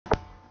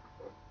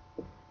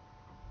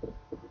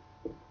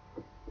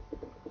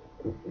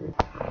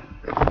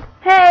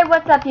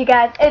what's up you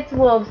guys? It's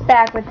Wolves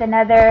back with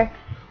another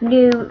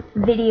new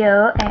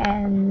video,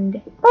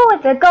 and oh,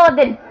 it's a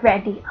golden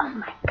Freddy. Oh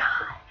my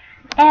god.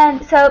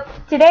 And so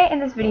today in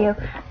this video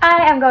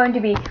I am going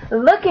to be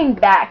looking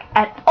back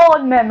at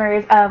old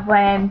memories of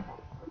when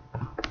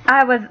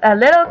I was a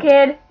little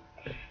kid.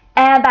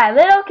 And by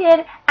little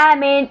kid I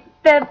mean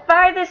the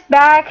farthest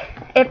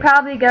back it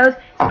probably goes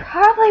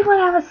probably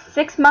when I was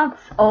 6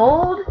 months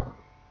old.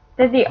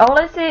 The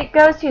oldest it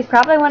goes to is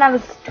probably when I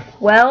was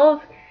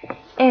 12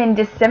 in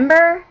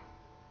December,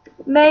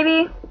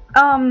 maybe.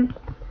 And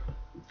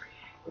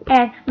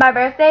my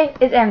birthday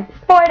is in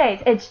 4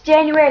 days. It's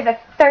January the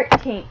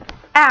 13th.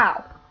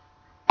 Ow.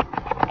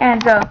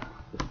 And so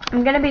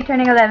I'm gonna be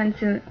turning 11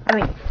 soon.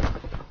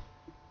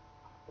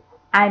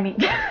 I mean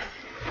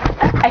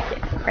I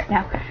can't talk right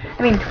now.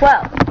 I mean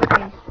 12.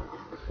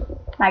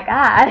 My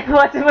god,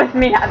 what's with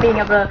me not being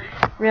able to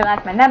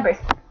realize my numbers?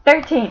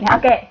 13,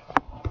 okay.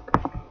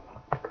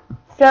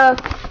 So,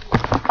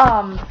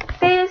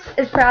 this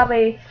is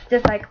probably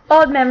just like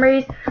old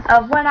memories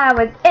of when I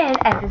was in,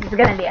 and this is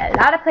going to be a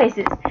lot of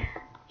places: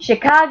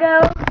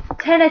 Chicago,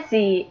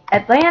 Tennessee,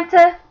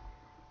 Atlanta,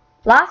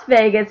 Las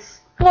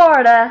Vegas,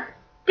 Florida,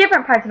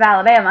 different parts of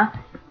Alabama,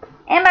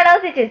 and my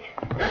nose itches.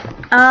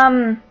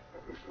 I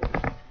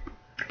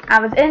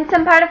was in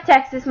some part of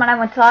Texas when I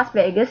went to Las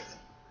Vegas,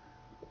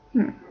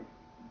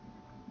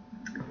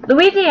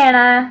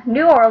 Louisiana,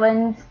 New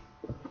Orleans,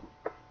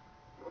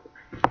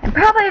 and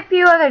probably a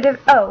few other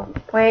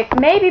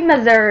maybe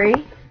Missouri.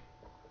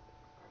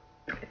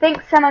 I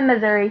think some in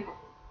Missouri.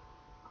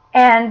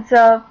 And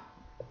so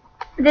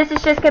this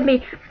is just gonna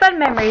be fun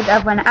memories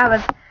of when I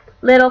was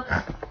little,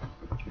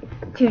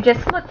 to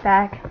just look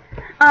back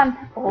on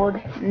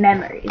old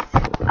memories.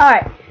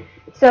 Alright,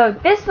 so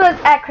this was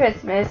at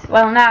Christmas.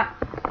 Well, not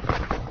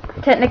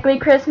technically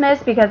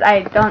Christmas because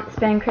I don't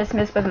spend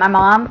Christmas with my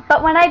mom,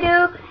 but when I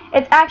do,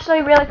 it's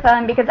actually really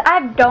fun because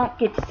I don't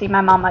get to see my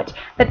mom much.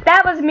 But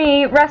that was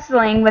me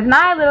wrestling with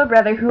my little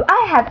brother, who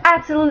I have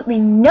absolutely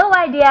no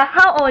idea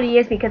how old he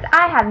is because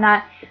I have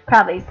not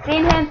probably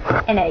seen him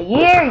in a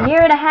year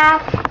and a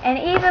half. And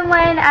even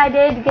when I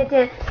did get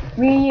to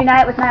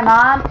reunite with my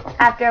mom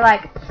after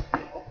like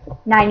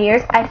 9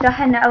 years, I still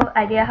had no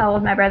idea how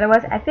old my brother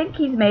was. I think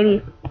he's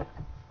maybe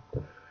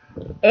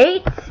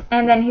 8,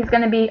 and then he's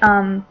gonna be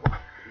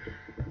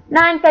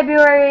 9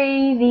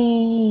 February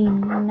the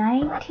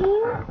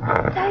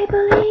 19th, I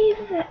believe.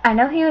 I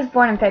know he was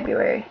born in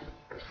February.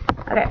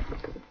 Okay.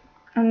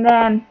 And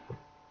then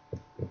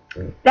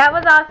that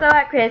was also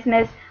at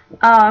Christmas.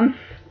 My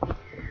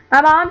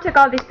mom took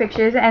all these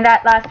pictures, and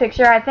that last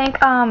picture, I think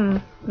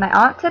my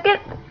aunt took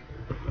it.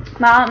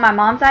 My aunt, my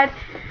mom's side.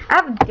 I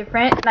have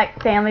different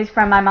like families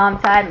from my mom's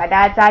side, my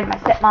dad's side, my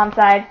stepmom's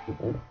side.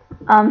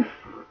 And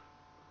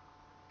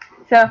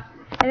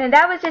then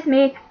that was just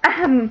me.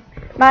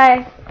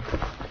 My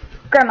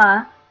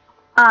grandma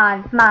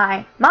on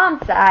my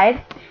mom's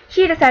side,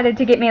 she decided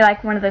to get me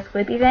like one of those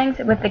flippy things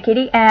with the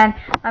kitty, and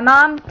my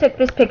mom took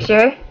this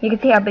picture. You can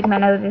see how big my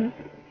nose is.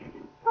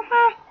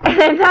 And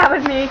then that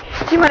was me.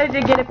 She wanted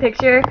to get a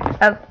picture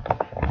of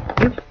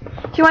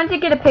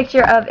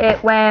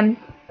it when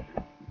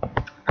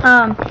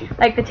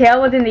like the tail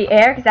was in the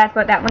air, because that's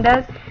what that one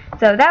does.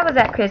 So that was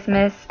at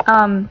Christmas.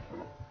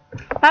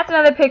 That's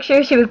another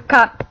picture. She was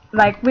caught,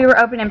 like, we were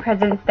opening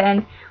presents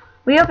then.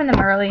 We opened them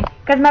early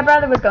because my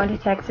brother was going to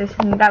Texas,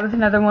 and that was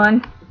another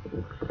one.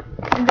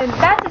 And then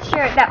that's a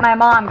shirt that my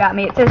mom got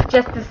me. It says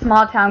 "Just a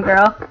Small Town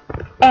Girl,"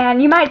 and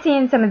you might see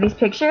in some of these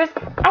pictures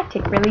I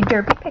take really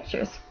derpy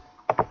pictures.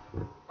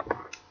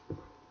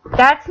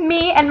 That's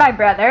me and my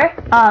brother.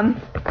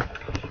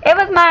 It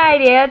was my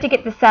idea to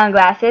get the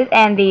sunglasses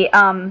and the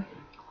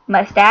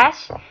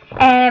mustache,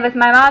 and it was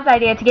my mom's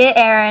idea to get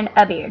Aaron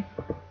a beard,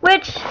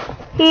 which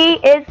he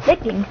is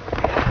licking.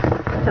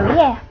 So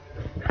yeah.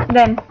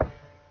 Then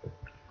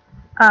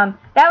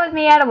that was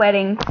me at a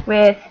wedding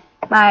with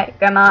my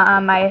grandma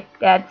on my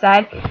dad's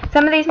side.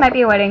 Some of these might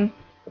be wedding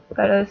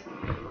photos.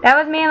 That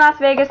was me in Las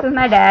Vegas with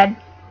my dad.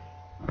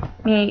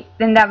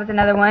 Then that was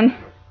another one.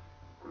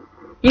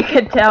 You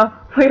could tell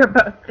we were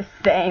both the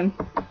same.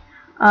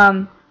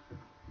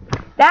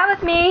 That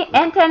was me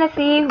in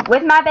Tennessee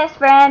with my best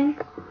friend,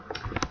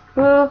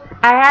 who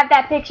I have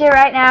that picture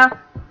right now,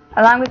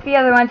 along with the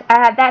other ones. I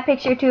have that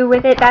picture too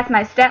with it. That's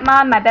my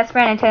stepmom, my best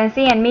friend in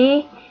Tennessee, and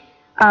me.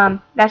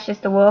 That's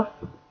just a wolf.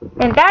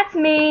 And that's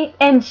me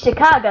in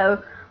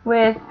Chicago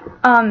with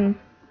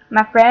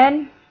my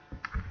friend.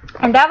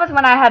 And that was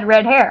when I had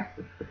red hair.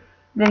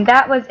 Then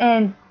that was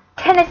in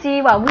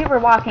Tennessee while we were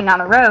walking on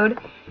the road.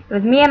 It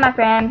was me and my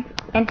friend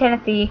in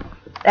Tennessee.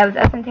 That was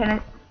us in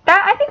Tennessee.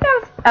 I think that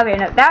was, okay,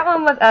 no, that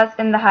one was us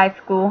in the high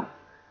school.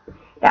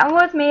 That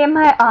one was me and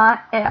my aunt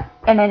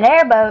in an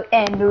airboat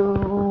in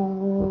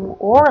New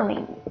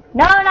Orleans.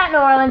 No, not New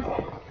Orleans.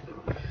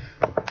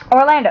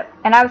 Orlando.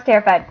 And I was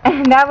terrified.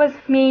 And that was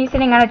me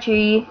sitting on a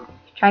tree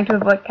trying to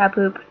avoid cow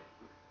poop.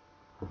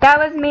 That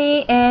was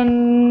me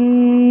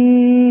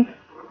in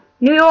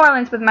New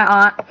Orleans with my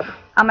aunt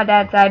on my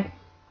dad's side.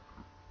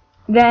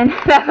 Then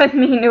that was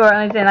me in New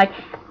Orleans in like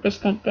fish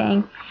tank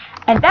thing.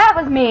 And that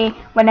was me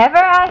whenever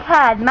I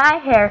had my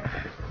hair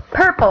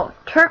purple,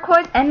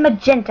 turquoise, and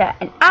magenta.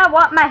 And I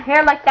want my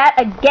hair like that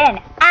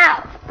again.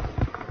 Ow!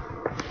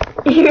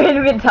 You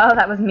can tell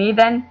that was me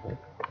then.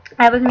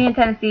 That was me in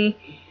Tennessee.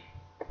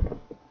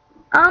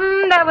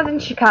 That was in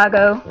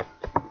Chicago.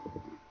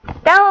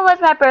 That was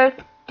my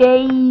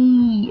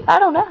birthday. I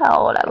don't know how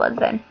old I was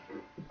then.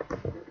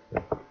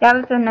 That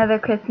was another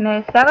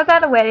Christmas. That was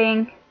at a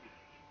wedding.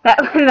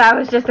 That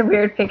was just a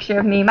weird picture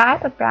of me. My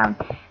eyes look brown.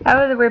 That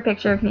was a weird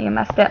picture of me and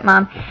my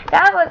stepmom.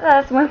 That was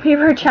us when we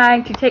were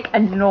trying to take a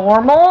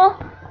normal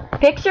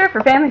picture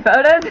for family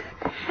photos.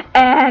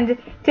 And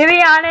to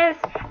be honest,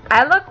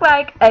 I look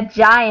like a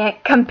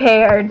giant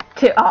compared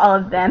to all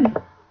of them.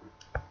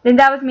 Then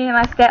that was me and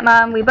my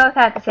stepmom. We both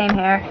had the same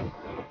hair.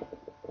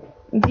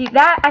 See,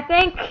 that, I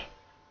think,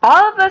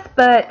 all of us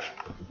but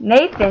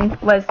Nathan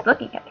was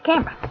looking at the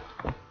camera.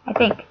 I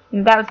think.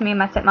 And that was me and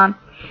my stepmom.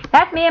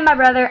 That's me and my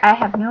brother. I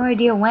have no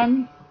idea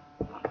when.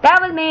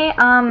 That was me,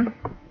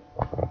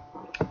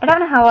 I don't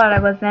know how old I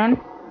was then.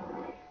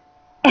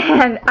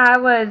 And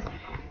that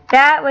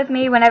was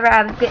me whenever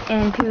I was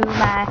getting into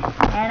my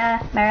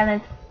Anna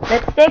Maryland's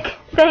lipstick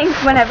things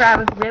whenever I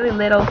was really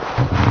little.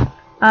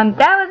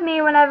 That was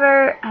me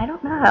whenever, I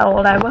don't know how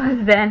old I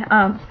was then.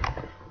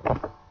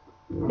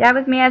 That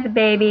was me as a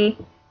baby.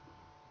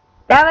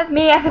 That was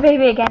me as a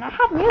baby again. I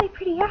had really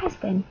pretty eyes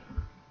then.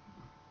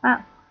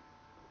 Wow.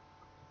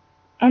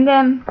 And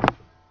then,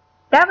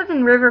 that was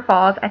in River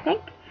Falls, I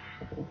think.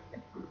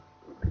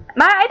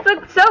 My eyes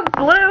look so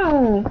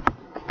blue.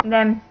 And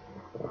then,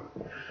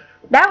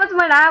 that was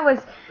when I was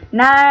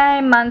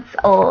 9 months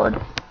old.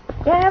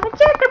 Yeah, I was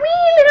just a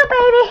wee little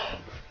baby.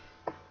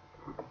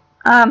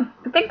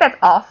 I think that's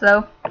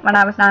also when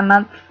I was 9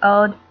 months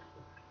old.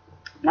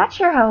 Not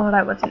sure how old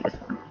I was in this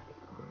one.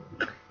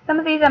 Some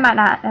of these I might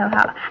not know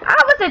how.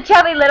 I was a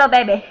chubby little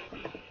baby.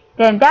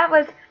 Then that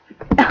was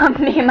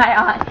me and my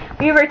aunt.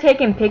 We were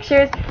taking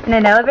pictures in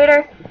an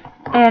elevator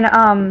in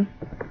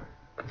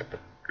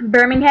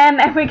Birmingham,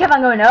 and we kept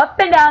on going up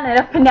and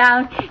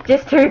down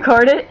just to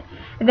record it.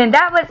 And then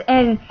that was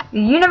in the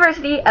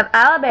University of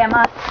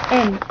Alabama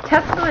in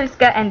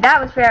Tuscaloosa, and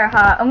that was Farrah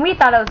Hawk. And we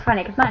thought it was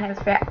funny because my name is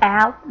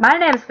Farrah. My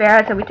name is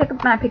Farrah, so we took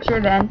my picture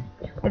then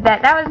with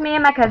that. That was me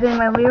and my cousin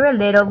when we were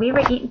little. We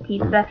were eating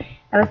pizza.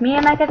 That was me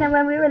and my cousin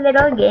when we were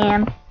little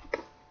again.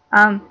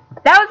 That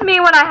was me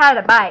when I had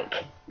a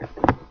bike.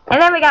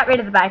 And then we got rid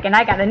of the bike, and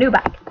I got a new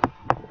bike.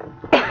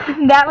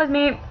 That was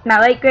me, my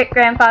late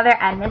great-grandfather.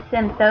 I miss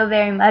him so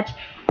very much.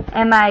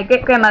 And my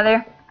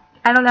great-grandmother.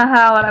 I don't know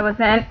how old I was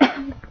then.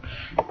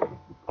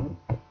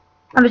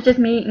 I was just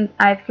me eating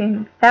ice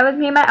cream. That was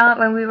me and my aunt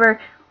when we were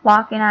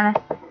walking on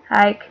a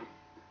hike.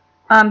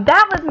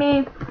 That was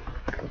me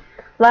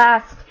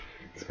last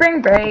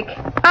spring break.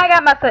 I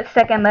got my foot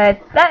stuck in mud.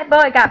 That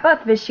boy got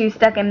both of his shoes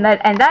stuck in mud,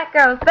 and that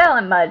girl fell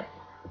in mud.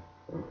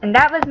 And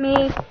that was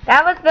me.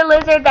 That was the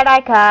lizard that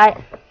I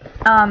caught.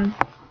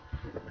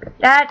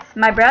 That's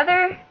my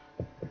brother.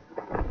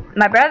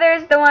 My brother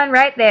is the one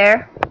right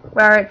there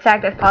where it's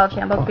tagged as Paul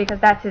Shambles because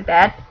that's his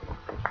dad.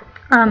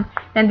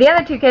 And the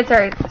other two kids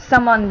are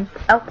someone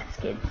else's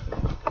kids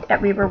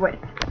that we were with.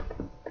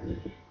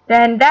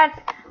 Then that's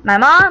my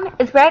mom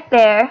is right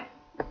there.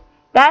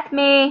 That's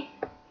me.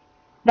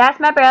 That's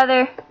my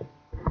brother.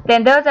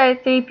 Then those are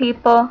 3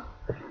 people.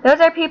 Those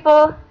are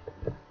people.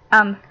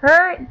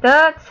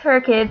 That's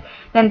her kids.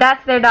 Then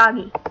that's their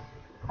doggy.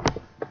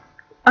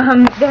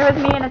 There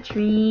was me in a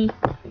tree.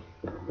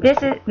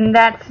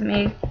 That's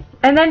me.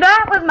 And then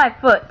that was my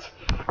foot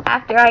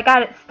after I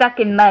got it stuck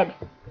in mud.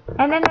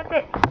 And then that's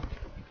it.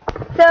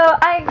 So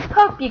I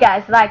hope you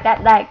guys like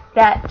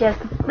that just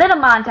little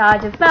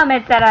montage of fun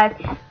moments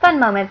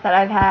that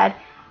I've had.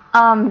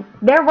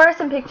 There were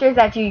some pictures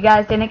that you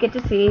guys didn't get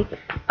to see.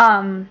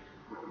 Some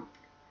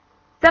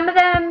of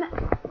them,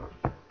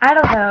 I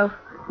don't know,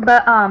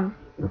 but all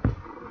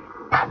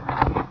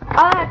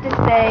I have to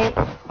say,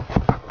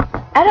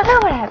 I don't know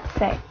what I have to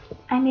say.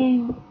 I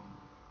mean,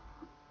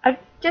 I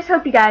just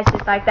hope you guys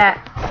just like that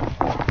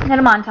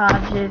little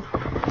montages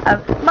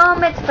of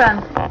moments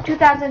from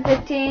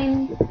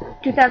 2015,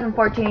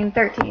 2014,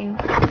 13,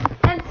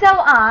 and so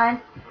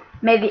on.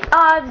 May the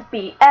odds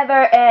be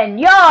ever in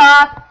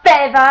your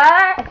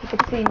favor. If you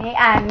can see me,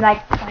 I'm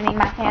like pointing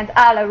my hands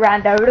all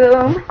around the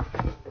room.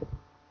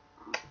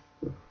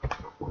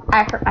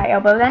 I hurt my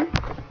elbow then.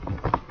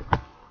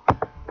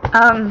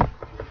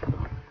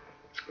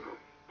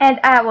 And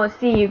I will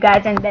see you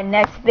guys in the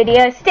next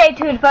video. Stay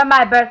tuned for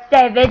my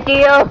birthday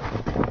video.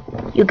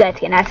 You guys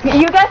can ask me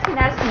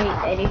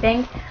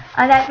anything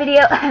on that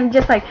video. I'm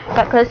just like,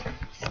 got close.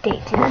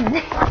 Stay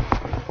tuned.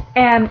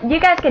 And you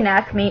guys can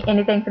ask me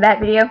anything for that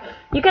video.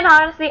 You can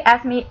honestly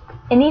ask me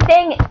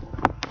anything,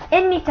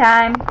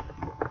 anytime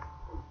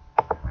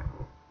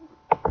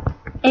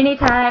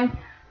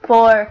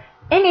for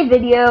any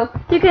video.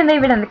 You can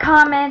leave it in the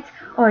comments,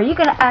 or you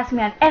can ask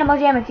me on Animal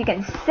Jam if you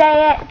can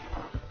say it.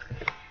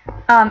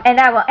 And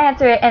I will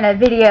answer it in a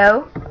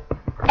video.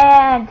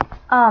 And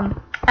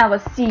I will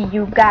see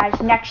you guys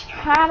next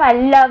time. I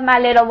love my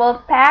little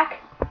wolf pack.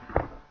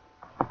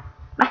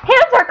 My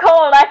hands are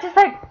cold. I just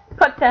like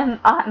put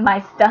them on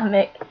my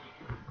stomach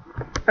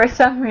for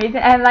some reason,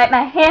 and like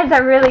my hands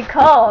are really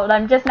cold.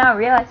 I'm just now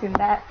realizing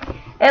that.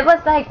 It was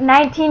like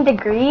 19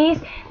 degrees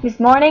this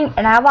morning,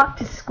 and I walked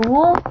to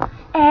school,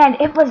 and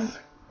it was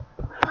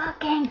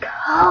fucking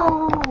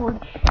cold.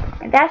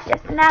 And that's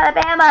just in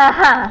Alabama,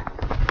 huh?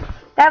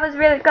 That was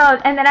really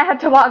cold, and then I had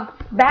to walk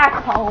back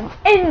home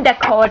in the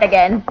cold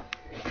again.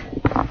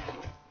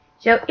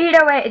 So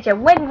either way, it's a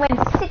win-win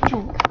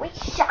situation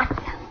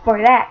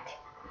for that.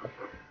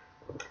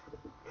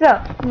 So,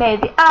 may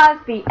the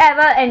odds be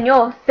ever in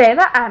your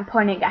favor. I'm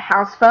pointing a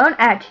house phone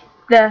at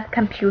the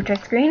computer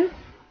screen.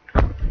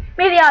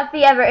 May the odds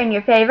be ever in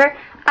your favor.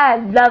 I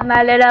love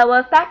my little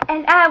wolf pack,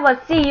 and I will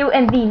see you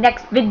in the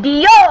next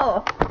video.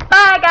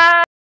 Bye,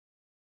 guys!